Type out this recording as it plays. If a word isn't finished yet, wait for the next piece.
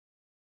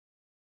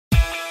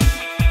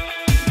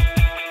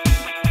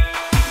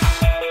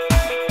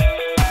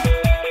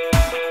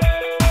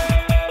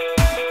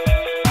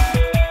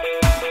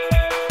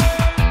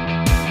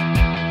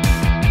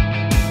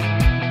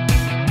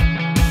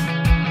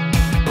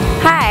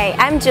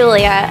I'm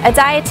Julia, a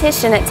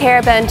dietitian at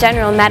Terrebonne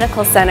General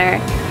Medical Center.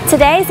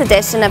 Today's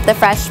edition of The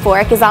Fresh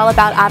Fork is all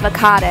about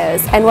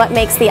avocados and what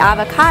makes the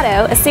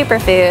avocado a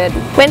superfood.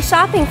 When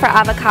shopping for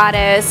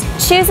avocados,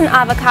 choose an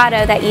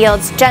avocado that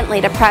yields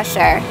gently to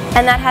pressure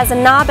and that has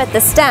a knob at the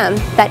stem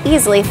that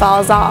easily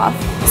falls off.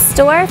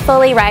 Store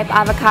fully ripe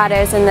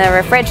avocados in the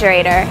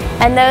refrigerator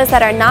and those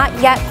that are not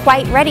yet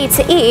quite ready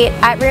to eat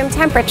at room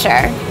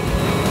temperature.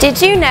 Did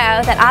you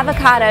know that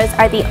avocados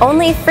are the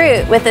only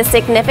fruit with a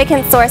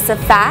significant source of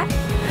fat?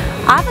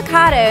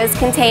 Avocados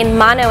contain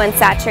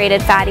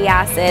monounsaturated fatty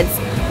acids,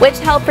 which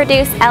help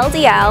reduce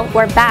LDL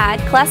or bad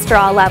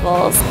cholesterol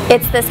levels.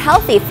 It's this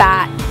healthy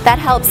fat that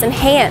helps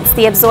enhance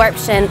the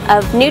absorption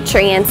of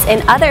nutrients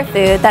in other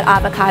food that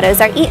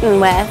avocados are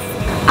eaten with.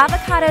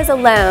 Avocados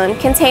alone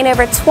contain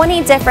over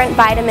 20 different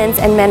vitamins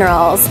and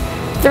minerals,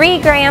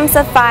 3 grams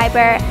of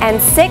fiber, and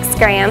 6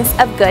 grams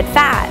of good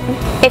fat.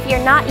 If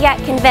you're not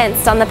yet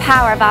convinced on the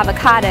power of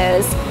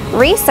avocados,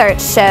 research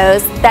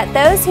shows that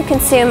those who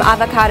consume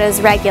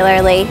avocados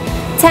regularly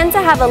tend to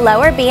have a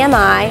lower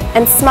BMI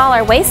and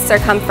smaller waist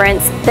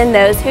circumference than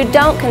those who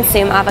don't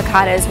consume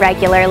avocados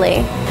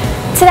regularly.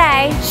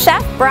 Today,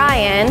 Chef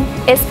Bryan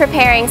is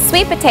preparing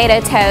sweet potato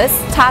toast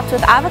topped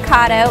with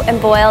avocado and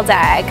boiled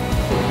egg.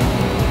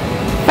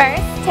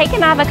 First, take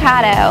an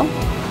avocado,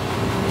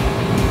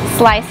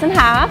 slice in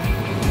half,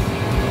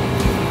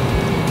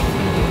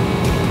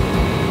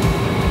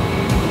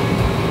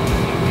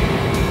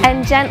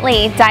 and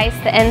gently dice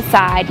the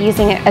inside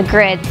using a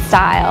grid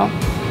style.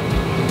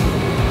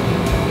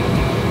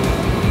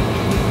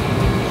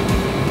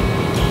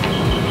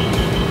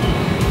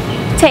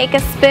 Take a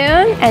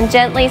spoon and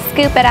gently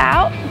scoop it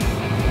out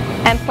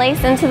and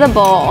place into the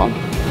bowl.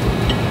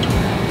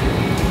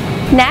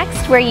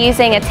 Next, we're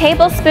using a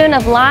tablespoon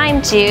of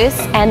lime juice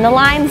and the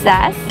lime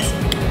zest,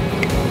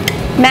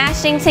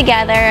 mashing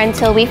together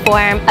until we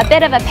form a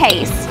bit of a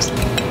paste.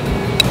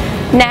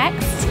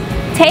 Next,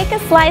 take a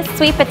sliced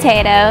sweet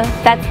potato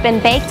that's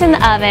been baked in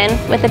the oven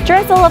with a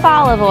drizzle of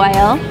olive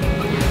oil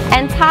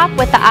and top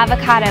with the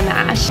avocado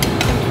mash.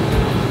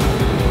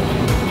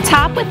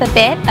 Top with a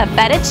bit of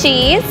feta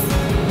cheese,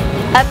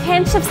 a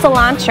pinch of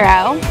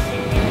cilantro,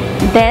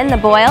 then the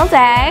boiled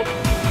egg,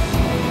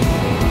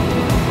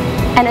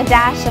 and a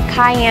dash of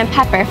cayenne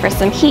pepper for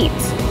some heat.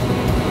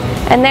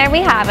 And there we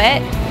have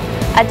it,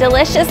 a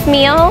delicious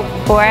meal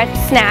or a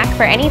snack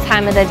for any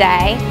time of the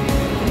day.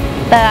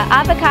 The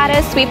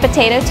avocado sweet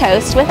potato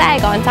toast with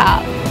egg on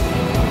top.